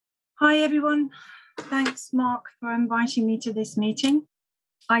Hi everyone, thanks Mark for inviting me to this meeting.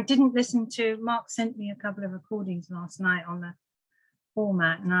 I didn't listen to, Mark sent me a couple of recordings last night on the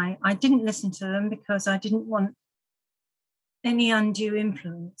format, and I didn't listen to them because I didn't want any undue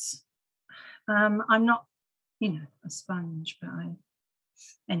influence. I'm not, a sponge, but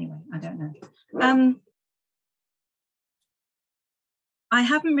anyway, I don't know. I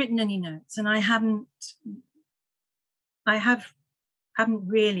haven't written any notes, and I haven't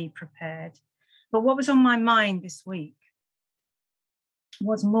really prepared. But what was on my mind this week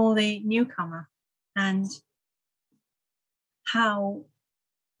was more the newcomer and how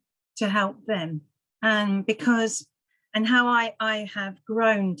to help them, and how I have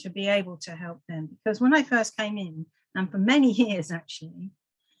grown to be able to help them. Because when I first came in, and for many years actually,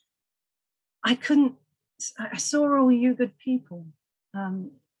 I saw all you good people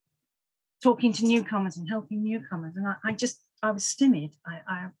talking to newcomers and helping newcomers, and I was timid.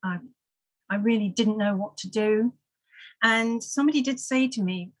 I really didn't know what to do. And somebody did say to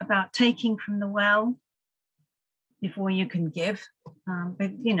me about taking from the well before you can give,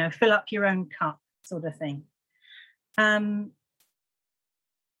 but fill up your own cup, sort of thing.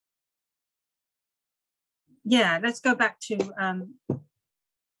 Let's go back to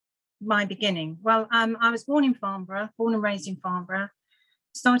my beginning. Well, I was born and raised in Farnborough,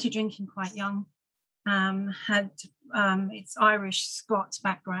 started drinking quite young, had it's Irish Scots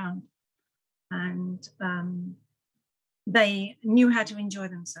background, and they knew how to enjoy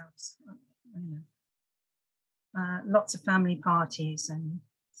themselves. Lots of family parties and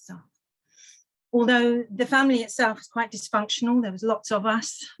stuff. Although the family itself was quite dysfunctional, there was lots of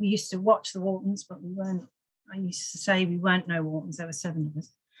us. We used to watch the Waltons, but I used to say we weren't no Waltons, there were 7 of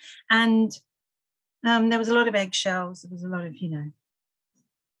us. And there was a lot of eggshells, there was a lot of,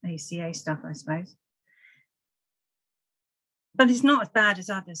 ACA stuff, I suppose. But it's not as bad as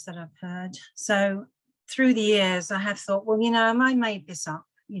others that I've heard. So through the years, I have thought, well, I made this up,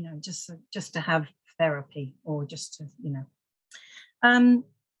 just to have therapy, or just to,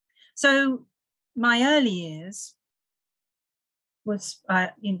 So my early years was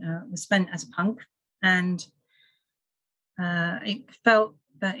spent as a punk, and it felt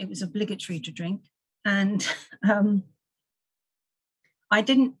that it was obligatory to drink. And I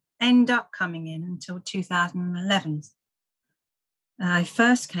didn't end up coming in until 2011. I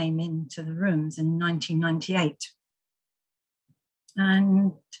first came into the rooms in 1998.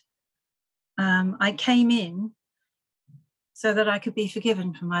 And I came in so that I could be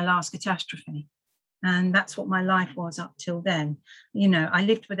forgiven for my last catastrophe. And that's what my life was up till then. I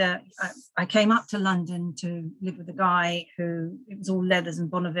lived with I came up to London to live with a guy who, it was all leathers and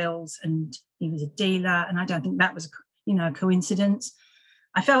Bonnevilles, and he was a dealer. And I don't think that was, a coincidence.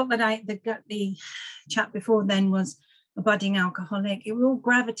 I felt that the chap before then was a budding alcoholic. It all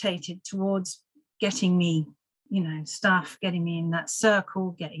gravitated towards getting me, stuff, getting me in that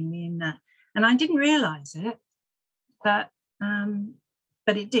circle, getting me in that. And I didn't realize it, but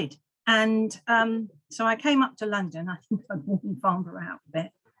it did. And so I came up to London. I think I'd worn Farnborough out a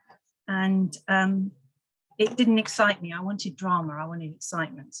bit. And it didn't excite me. I wanted drama. I wanted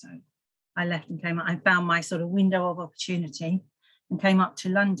excitement. So I left and came up. I found my sort of window of opportunity and came up to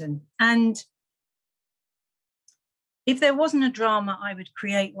London. And if there wasn't a drama, I would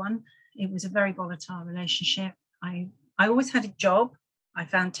create one. It was a very volatile relationship. I always had a job. I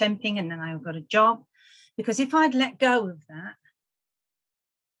found temping, and then I got a job. Because if I'd let go of that,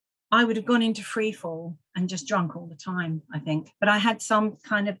 I would have gone into free fall and just drunk all the time, I think. But I had some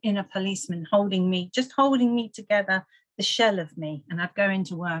kind of inner policeman holding me together, the shell of me. And I'd go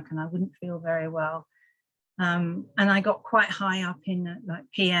into work and I wouldn't feel very well. And I got quite high up in like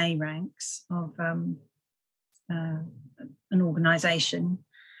PA ranks of an organisation.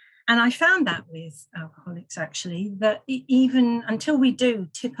 And I found that with alcoholics, actually, that even until we do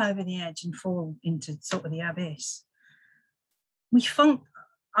tip over the edge and fall into sort of the abyss,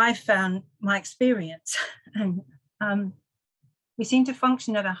 I found my experience, and we seem to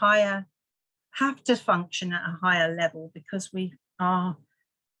function at a higher level, because we are,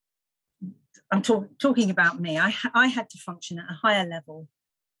 I'm talking about me, I had to function at a higher level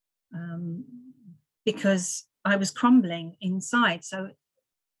because I was crumbling inside. So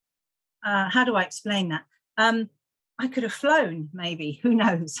how do I explain that? I could have flown, maybe, who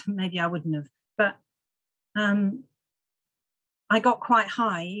knows, maybe I wouldn't have, but I got quite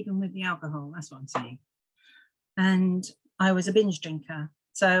high even with the alcohol, that's what I'm saying. And I was a binge drinker,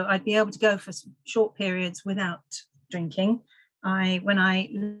 so I'd be able to go for short periods without drinking. When I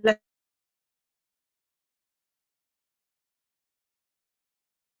left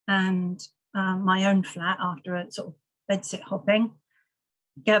and my own flat after a sort of bedsit hopping,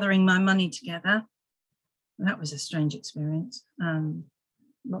 gathering my money together. That was a strange experience.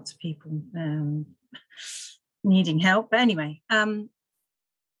 Lots of people needing help. But anyway,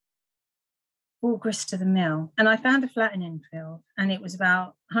 all grist to the mill. And I found a flat in Enfield, and it was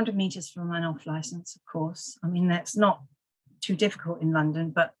about 100 meters from my off license, of course. I mean, that's not too difficult in London,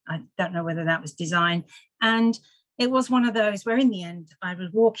 but I don't know whether that was design. And it was one of those where in the end I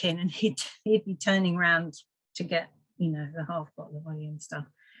would walk in and he'd be turning around to get, the half bottle of vodka and stuff.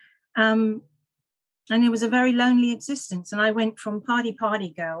 And it was a very lonely existence. And I went from party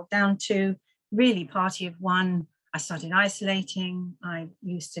girl down to really party of one. I started isolating. I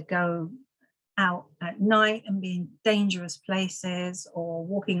used to go out at night and be in dangerous places, or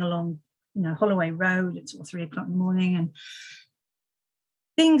walking along, Holloway Road at sort of 3 o'clock in the morning, and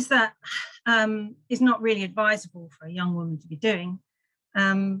things that is not really advisable for a young woman to be doing.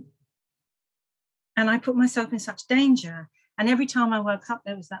 And I put myself in such danger. And every time I woke up,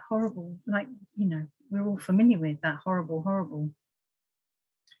 there was that horrible, we're all familiar with that horrible.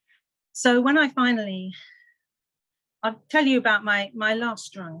 So when I'll tell you about my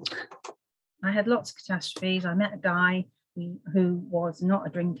last drunk. I had lots of catastrophes. I met a guy who was not a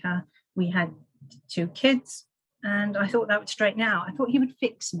drinker. We had 2 kids, and I thought that would straighten out. I thought he would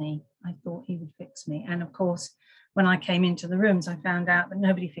fix me. And of course, when I came into the rooms, I found out that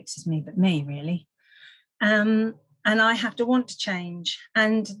nobody fixes me but me, really. And I have to want to change.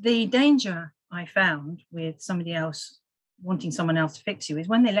 And the danger I found with somebody else wanting someone else to fix you is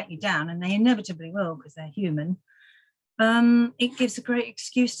when they let you down, and they inevitably will because they're human. It gives a great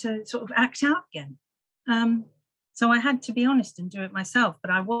excuse to sort of act out again. So I had to be honest and do it myself, but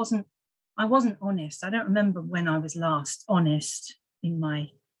I wasn't honest. I don't remember when I was last honest in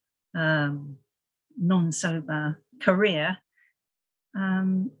my non-sober career.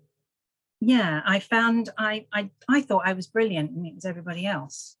 I found I thought I was brilliant and it was everybody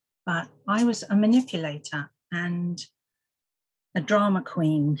else, but I was a manipulator and a drama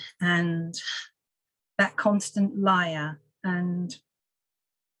queen and that constant liar, and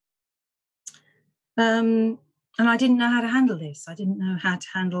I didn't know how to handle this. I didn't know how to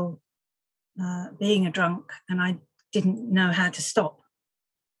handle being a drunk, and I didn't know how to stop.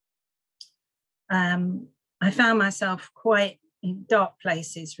 I found myself quite in dark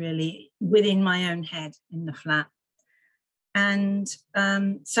places, really, within my own head in the flat. And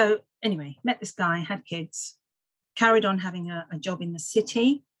so anyway, met this guy, had kids, carried on having a job in the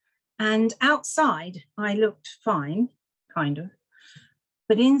city. And outside, I looked fine, kind of.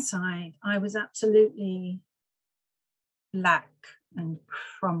 But inside, I was absolutely black and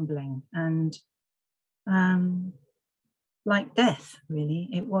crumbling and like death, really.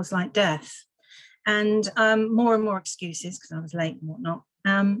 It was like death. And more and more excuses because I was late and whatnot.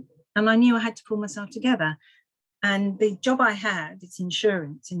 And I knew I had to pull myself together. And the job I had, it's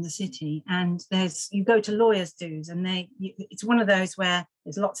insurance in the city, and you go to lawyers' dues, and it's one of those where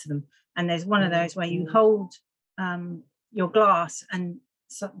there's lots of them, and there's one of those where you hold your glass, and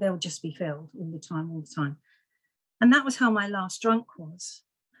so they'll just be filled all the time. And that was how my last drunk was.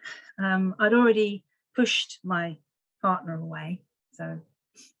 I'd already pushed my partner away, so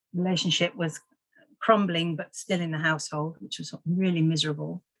the relationship was crumbling, but still in the household, which was really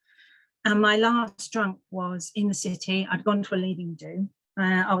miserable. And my last drunk was in the city. I'd gone to a leaving do.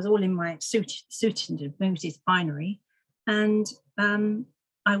 I was all in my suited and booted finery. And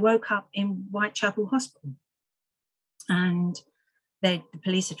I woke up in Whitechapel Hospital. And the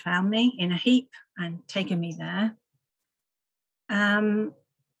police had found me in a heap and taken me there. And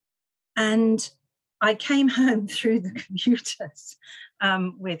I came home through the commuters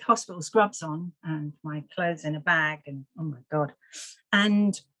with hospital scrubs on and my clothes in a bag. And oh my God.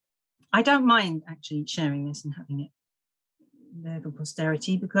 And I don't mind actually sharing this and having it there for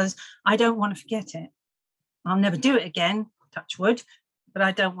posterity because I don't want to forget it. I'll never do it again, touch wood, but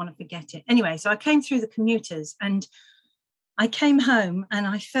I don't want to forget it. Anyway, so I came through the commuters and I came home and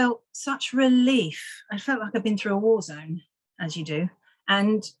I felt such relief. I felt like I'd been through a war zone, as you do.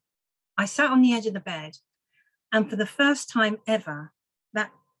 And I sat on the edge of the bed, and for the first time ever,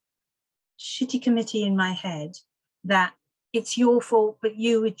 that shitty committee in my head that it's your fault, but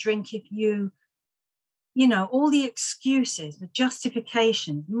you would drink if you know, all the excuses, the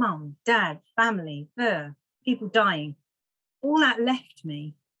justifications, mum, dad, family, people dying, all that left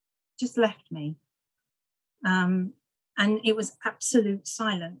me, just left me. And it was absolute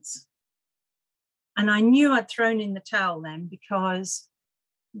silence. And I knew I'd thrown in the towel then because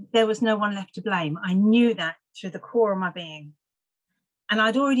there was no one left to blame. I knew that through the core of my being. And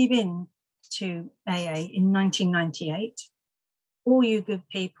I'd already been to AA in 1998. All you good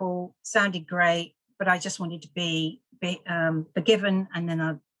people sounded great, but I just wanted to be forgiven, and then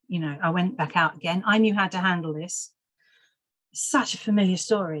I went back out again. I knew how to handle this. Such a familiar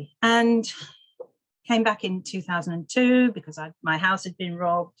story. And came back in 2002 because my house had been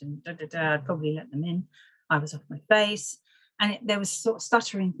robbed, and I'd probably let them in. I was off my face. And there was sort of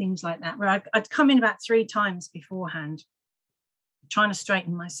stuttering things like that, where I'd come in about 3 times beforehand, trying to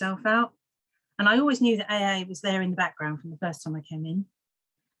straighten myself out. And I always knew that AA was there in the background from the first time I came in.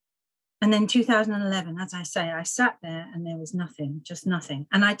 And then 2011, as I say, I sat there and there was nothing, just nothing.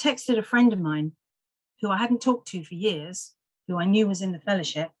 And I texted a friend of mine who I hadn't talked to for years, who I knew was in the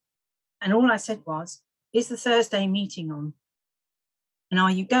fellowship. And all I said was, is the Thursday meeting on? And are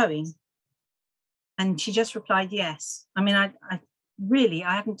you going? And she just replied, yes. I mean, I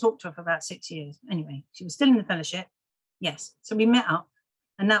hadn't talked to her for about 6 years. Anyway, she was still in the fellowship. Yes. So we met up,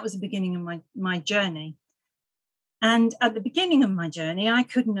 and that was the beginning of my journey. And at the beginning of my journey, I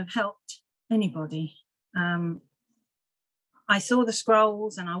couldn't have helped anybody. I saw the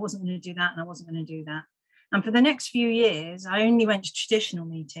scrolls, and I wasn't going to do that, and I wasn't going to do that. And for the next few years, I only went to traditional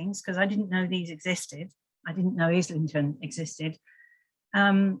meetings because I didn't know these existed. I didn't know Islington existed.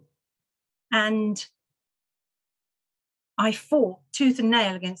 And I fought tooth and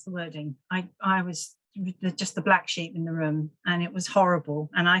nail against the wording. I was just the black sheep in the room, and it was horrible.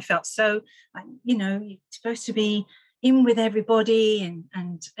 And I felt so, you're supposed to be in with everybody,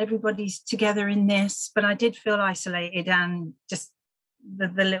 and everybody's together in this. But I did feel isolated, and just the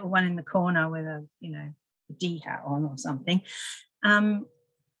little one in the corner with a D hat on or something. And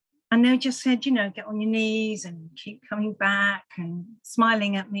they just said, get on your knees and keep coming back and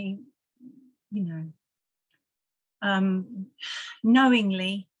smiling at me,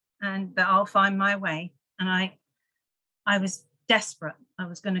 knowingly, and that I'll find my way. And I was desperate. I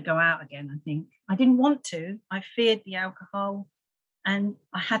was going to go out again, I think. I didn't want to. I feared the alcohol, and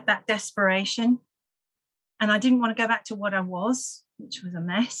I had that desperation. And I didn't want to go back to what I was, which was a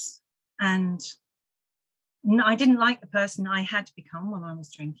mess. And I didn't like the person I had become when I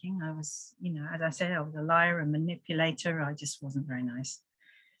was drinking. I was, as I said, I was a liar, a manipulator. I just wasn't very nice.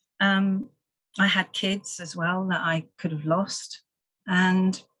 I had kids as well that I could have lost.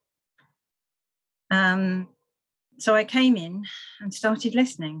 And so I came in and started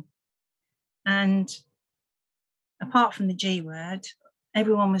listening. And apart from the G word,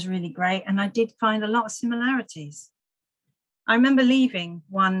 everyone was really great. And I did find a lot of similarities. I remember leaving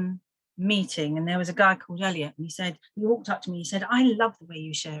one meeting, and there was a guy called Elliot, and he walked up to me, he said, I love the way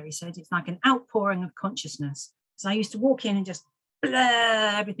you share. He said, it's like an outpouring of consciousness. So I used to walk in and just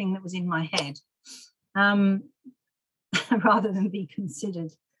blur everything that was in my head, rather than be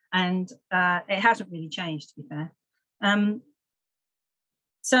considered. And it hasn't really changed, to be fair.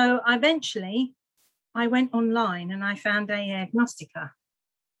 So eventually I went online and I found AA Agnostica,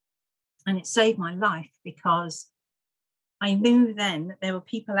 and it saved my life, because I knew then that there were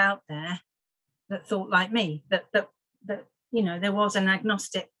people out there that thought like me, that there was an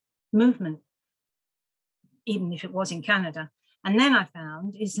agnostic movement, even if it was in Canada. And then I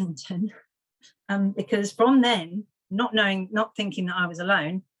found Islington, because from then, not thinking that I was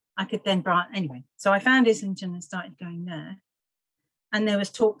alone, I could then branch anyway. So I found Islington and started going there. And there was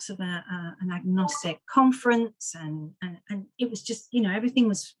talks of an agnostic conference, and it was just, everything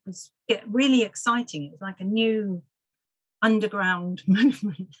was really exciting. It was like a new underground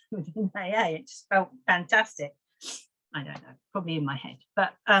movement within AA. It just felt fantastic. I don't know, probably in my head,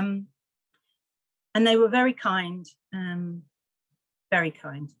 but and they were very kind, and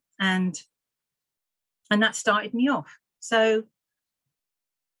that started me off. So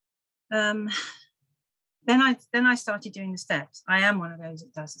then I started doing the steps. I am one of those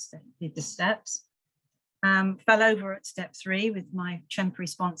that did the steps. Fell over at step 3 with my temporary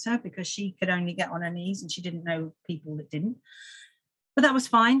sponsor, because she could only get on her knees and she didn't know people that didn't. But that was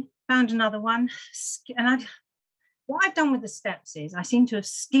fine. Found another one. And what I've done with the steps is I seem to have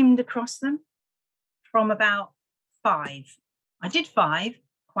skimmed across them from about 5. I did 5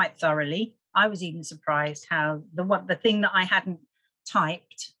 quite thoroughly. I was even surprised how the thing that I hadn't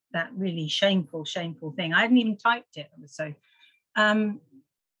typed, that really shameful thing, I hadn't even typed it. So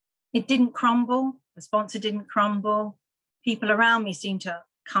it didn't crumble. The sponsor didn't crumble. People around me seemed to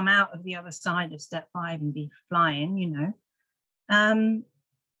come out of the other side of step 5 and be flying,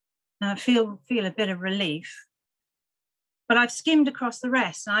 I feel a bit of relief. But I've skimmed across the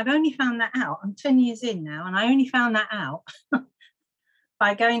rest, and I've only found that out. I'm 10 years in now, and I only found that out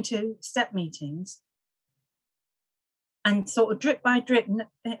by going to step meetings and sort of drip by drip.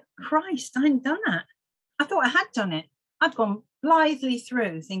 Christ, I hadn't done that. I thought I had done it. I'd gone blithely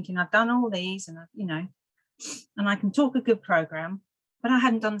through thinking I've done all these, and and I can talk a good program, but I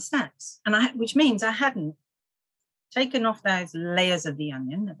hadn't done the steps, which means I hadn't taken off those layers of the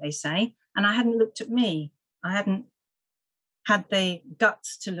onion that they say, and I hadn't looked at me. I hadn't had the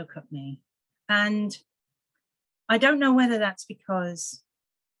guts to look at me. And I don't know whether that's because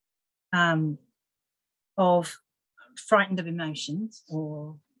of frightened of emotions,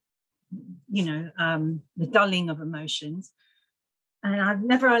 or, the dulling of emotions. And I've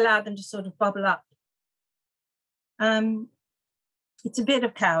never allowed them to sort of bubble up. It's a bit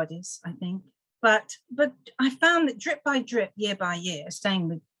of cowardice, I think. But I found that drip by drip, year by year,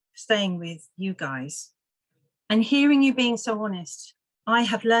 staying with you guys and hearing you being so honest, I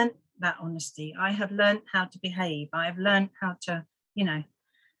have learned that honesty. I have learned how to behave. I have learned how to,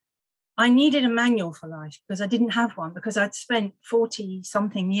 I needed a manual for life because I didn't have one, because I'd spent 40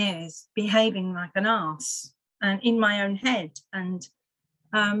 something years behaving like an arse and in my own head. And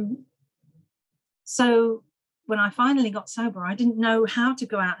so when I finally got sober, I didn't know how to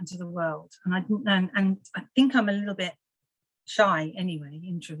go out into the world. And I didn't know, and I think I'm a little bit shy anyway,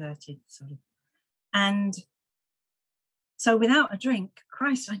 introverted sort of. And so without a drink,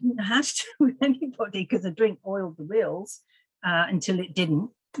 Christ, I didn't know how to do with anybody, because a drink oiled the wheels until it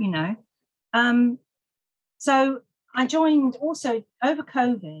didn't, So I joined also over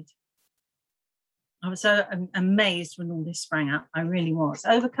COVID. I was so amazed when all this sprang up. I really was.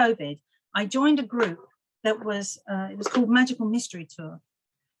 Over COVID, I joined a group that was, it was called Magical Mystery Tour.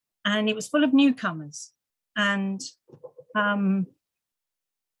 And it was full of newcomers. And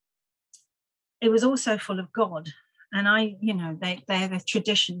it was also full of God. And they're the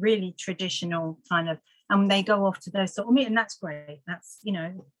tradition, really traditional kind of, and they go off to their sort of meet, and that's great. That's,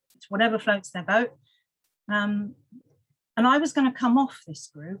 it's whatever floats their boat. And I was going to come off this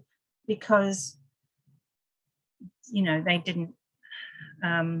group because, they didn't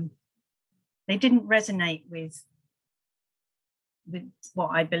resonate with what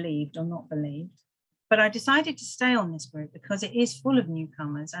I believed or not believed. But I decided to stay on this group because it is full of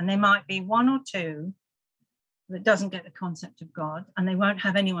newcomers, and there might be one or two that doesn't get the concept of God, and they won't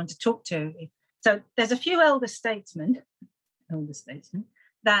have anyone to talk to. So there's a few elder statesmen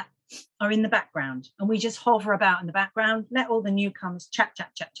that are in the background, and we just hover about in the background, let all the newcomers chat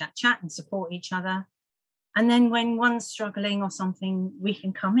and support each other. And then when one's struggling or something, we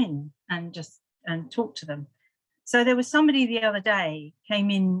can come in and talk to them. So there was somebody the other day came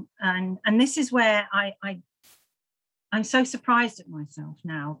in, and this is where I'm so surprised at myself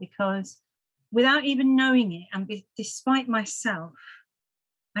now, because without even knowing it, and despite myself,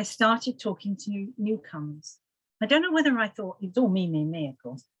 I started talking to newcomers. I don't know whether I thought, it's all me, of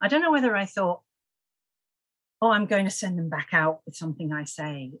course. I don't know whether I thought, oh, I'm going to send them back out with something I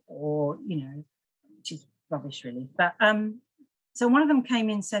say, or, which is rubbish really. But so one of them came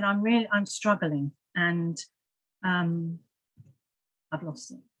in and said, I'm struggling, and I've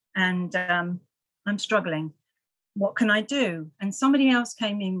lost it. And I'm struggling. What can I do? And somebody else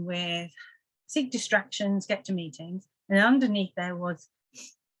came in with, seek distractions, get to meetings. And underneath there was,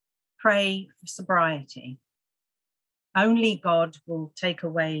 pray for sobriety. Only God will take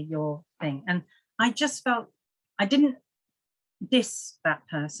away your thing. And I just felt, I didn't diss that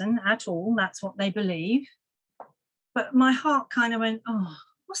person at all. That's what they believe. But my heart kind of went, oh,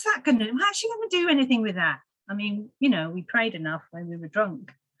 what's that going to do? How's she going to do anything with that? I mean, we prayed enough when we were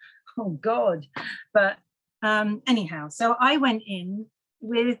drunk. Oh, God. But anyhow, so I went in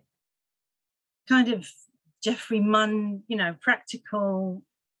with kind of Jeffrey Munn, practical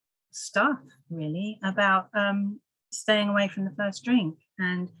stuff, really, about staying away from the first drink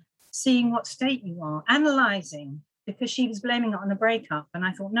and seeing what state you are, analysing, because she was blaming it on a breakup. And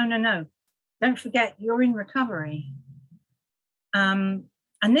I thought, no, don't forget, you're in recovery. And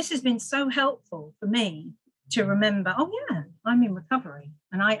this has been so helpful for me to remember, oh, yeah, I'm in recovery.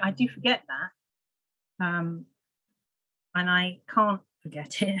 And I do forget that. And I can't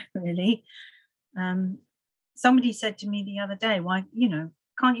forget it, really. Somebody said to me the other day, why,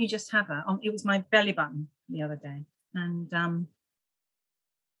 can't you just have her? It was my belly button the other day. And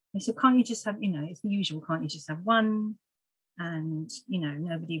they said, can't you just have, it's the usual, can't you just have one? And,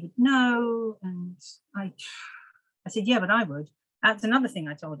 nobody would know. And I said, yeah, but I would. That's another thing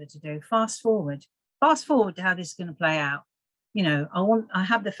I told her to do. Fast forward to how this is going to play out. I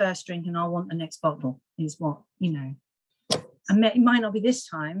have the first drink and I want the next bottle, is what, and it might not be this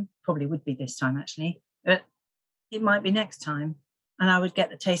time, probably would be this time actually, but it might be next time. And I would get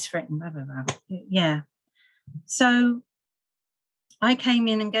the taste for it and blah, blah, blah. Yeah. So I came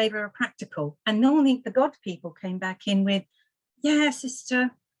in and gave her a practical, and normally the God people came back in with, yeah, sister,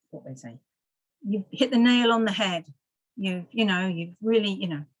 what they say, you hit the nail on the head. You've really,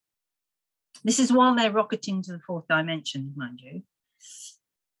 this is while they're rocketing to the fourth dimension, mind you.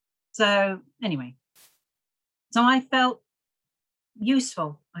 So anyway, So I felt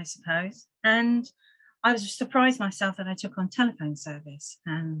useful, I suppose. And I was surprised myself that I took on telephone service.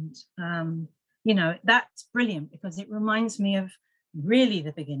 And, you know, that's brilliant because it reminds me of really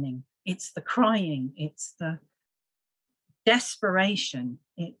the beginning. It's the crying, it's the desperation,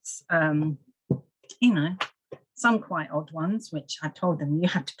 it's, you know, some quite odd ones, which I told them you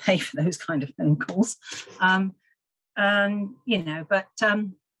have to pay for those kind of phone calls. You know, but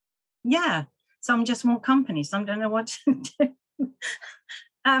yeah, some just want company, some don't know what to do.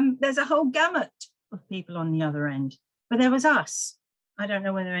 There's a whole gamut of people on the other end, but there was us. I don't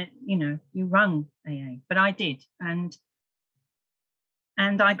know whether, you know, you rung AA, but I did. And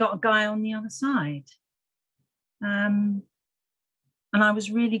I got a guy on the other side. And I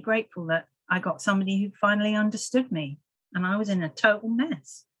was really grateful that I got somebody who finally understood me, and I was in a total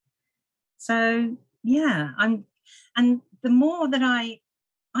mess. So yeah, and the more that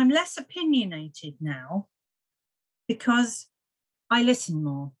I'm less opinionated now because I listen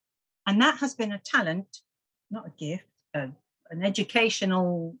more. And that has been a talent, not a gift, an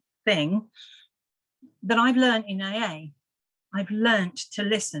educational thing that I've learned in AA. I've learned to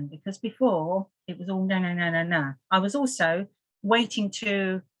listen, because before it was all no, no, no, no, no. I was also waiting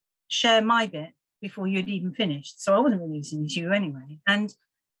to share my bit before you'd even finished. So I wasn't really listening to you anyway. And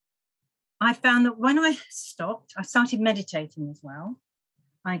I found that when I stopped, I started meditating as well.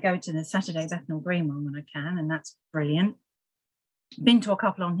 I go to the Saturday Bethnal Green one when I can, and that's brilliant. Been to a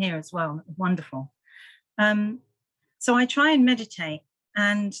couple on here as well, wonderful. So I try and meditate,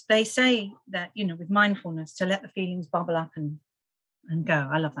 and they say that, you know, with mindfulness, to let the feelings bubble up and go.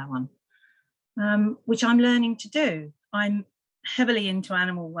 I love that one, which I'm learning to do. I'm heavily into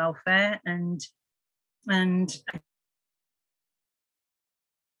animal welfare and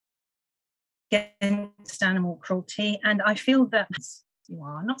against animal cruelty, and I feel that you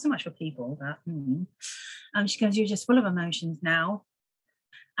are not so much for people, but she goes, you're just full of emotions now.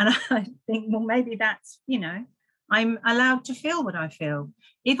 And I think, well, maybe that's, you know, I'm allowed to feel what I feel.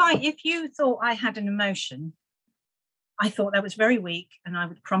 If you thought I had an emotion, I thought that was very weak and I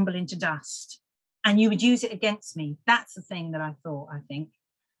would crumble into dust and you would use it against me. That's the thing that I thought, I think.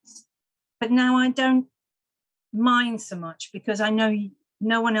 But now I don't mind so much because I know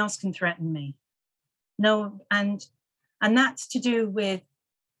no one else can threaten me. No, and that's to do with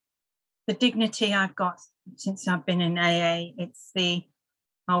the dignity I've got since I've been in AA.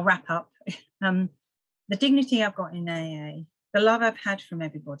 I'll wrap up. The dignity I've got in AA, the love I've had from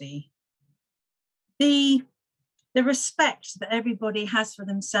everybody, the respect that everybody has for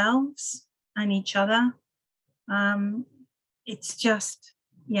themselves and each other. It's just,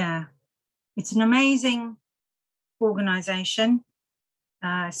 yeah, it's an amazing organization,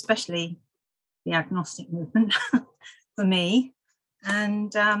 especially the agnostic movement for me.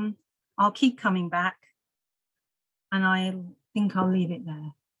 And I'll keep coming back, and I think I'll leave it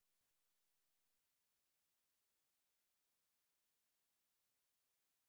there.